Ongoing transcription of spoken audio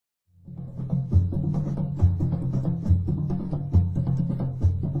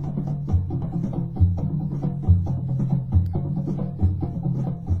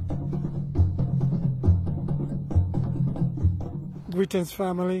Greetings,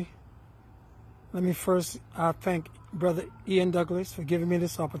 family. Let me first thank Brother Ian Douglas for giving me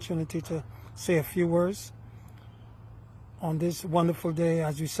this opportunity to say a few words on this wonderful day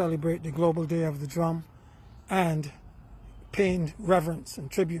as we celebrate the Global Day of the Drum and paying reverence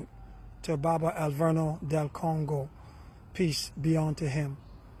and tribute to Baba Verne Del Congo. Peace be unto him.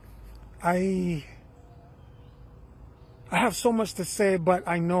 I have so much to say, but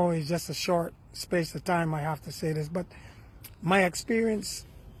I know it's just a short space of time I have to say this. But my experience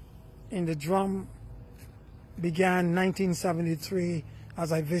in the drum began in 1973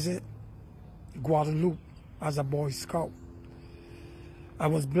 as I visit Guadeloupe as a Boy Scout. I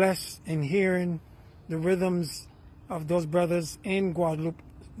was blessed in hearing the rhythms of those brothers in Guadeloupe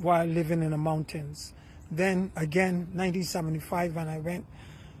while living in the mountains. Then again, 1975, when I went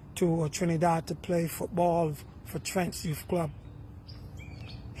to Trinidad to play football for Trent's Youth Club.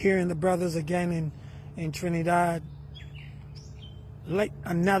 Hearing the brothers again in Trinidad, like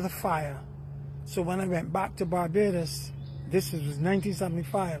another fire. So when I went back to Barbados, this was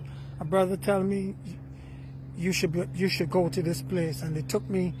 1975, a brother told me, you should go to this place. And they took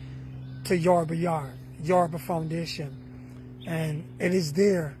me to Yoruba Foundation. And it is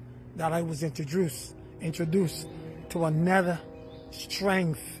there that I was introduced to another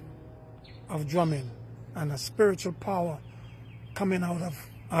strength of drumming and a spiritual power coming out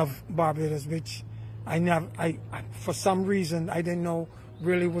of Barbados, which I for some reason I didn't know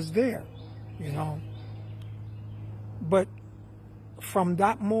really was there, you know. But from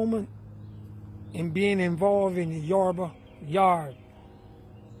that moment, in being involved in the Yoruba yard,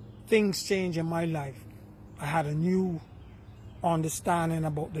 things changed in my life. I had a new understanding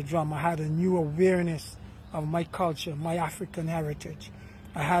about the drum. I had a new awareness of my culture, my African heritage.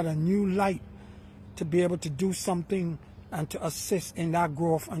 I had a new light to be able to do something and to assist in that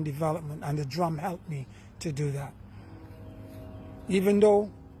growth and development, and the drum helped me to do that. Even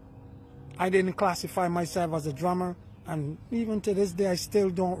though I didn't classify myself as a drummer, and even to this day I still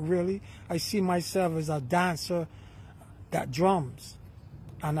don't really, I see myself as a dancer that drums,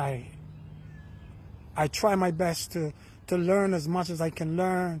 and I try my best to learn as much as I can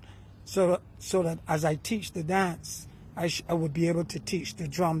learn, so that as I teach the dance, I would be able to teach the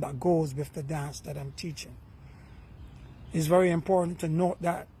drum that goes with the dance that I'm teaching. It's very important to note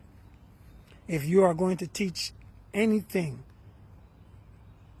that if you are going to teach anything,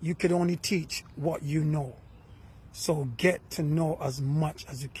 you could only teach what you know. So get to know as much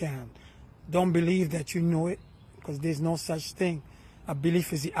as you can. Don't believe that you know it, because there's no such thing. A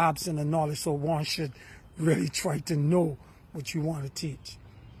belief is the absence of knowledge, so one should really try to know what you want to teach.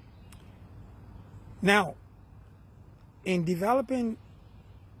 Now, in developing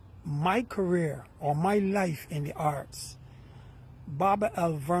my career or my life in the arts, Baba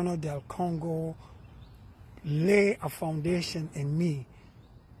Verne Del Congo lay a foundation in me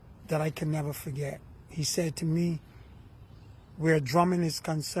that I can never forget. He said to me, where drumming is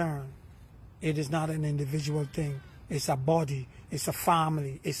concerned, it is not an individual thing. It's a body, it's a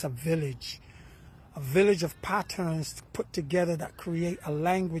family, it's a village of patterns put together that create a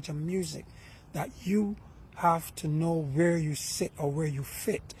language of music that you have to know where you sit or where you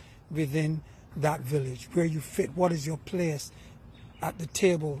fit within that village, where you fit, what is your place at the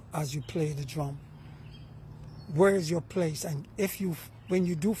table as you play the drum. Where is your place? And when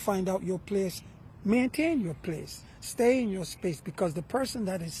you do find out your place, maintain your place, stay in your space, because the person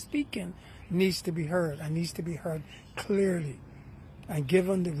that is speaking needs to be heard, and needs to be heard clearly and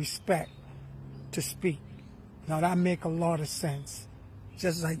given the respect to speak. Now that make a lot of sense.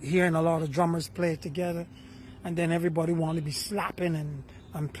 Just like hearing a lot of drummers play together, and then everybody want to be slapping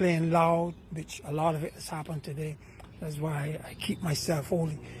and playing loud, which a lot of it has happened today. That's why I keep myself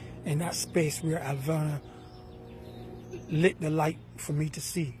holy in that space where Verne lit the light for me to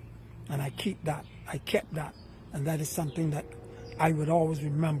see. And I kept that, and that is something that I would always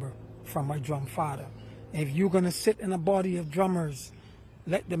remember from my drum father. If you're going to sit in a body of drummers,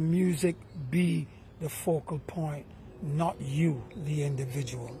 let the music be the focal point, not you, the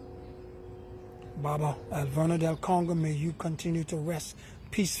individual. Baba Verne Del Congo, may you continue to rest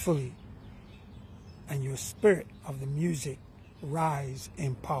peacefully, and your spirit of the music rise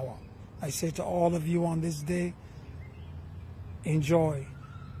in power. I say to all of you on this day, enjoy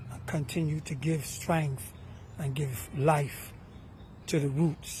and continue to give strength and give life to the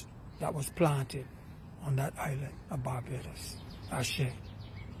roots that was planted on that island of Barbados. Ashe.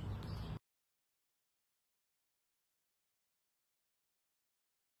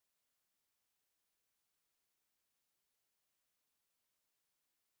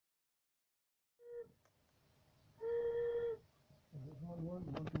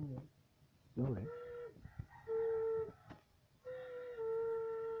 No, right?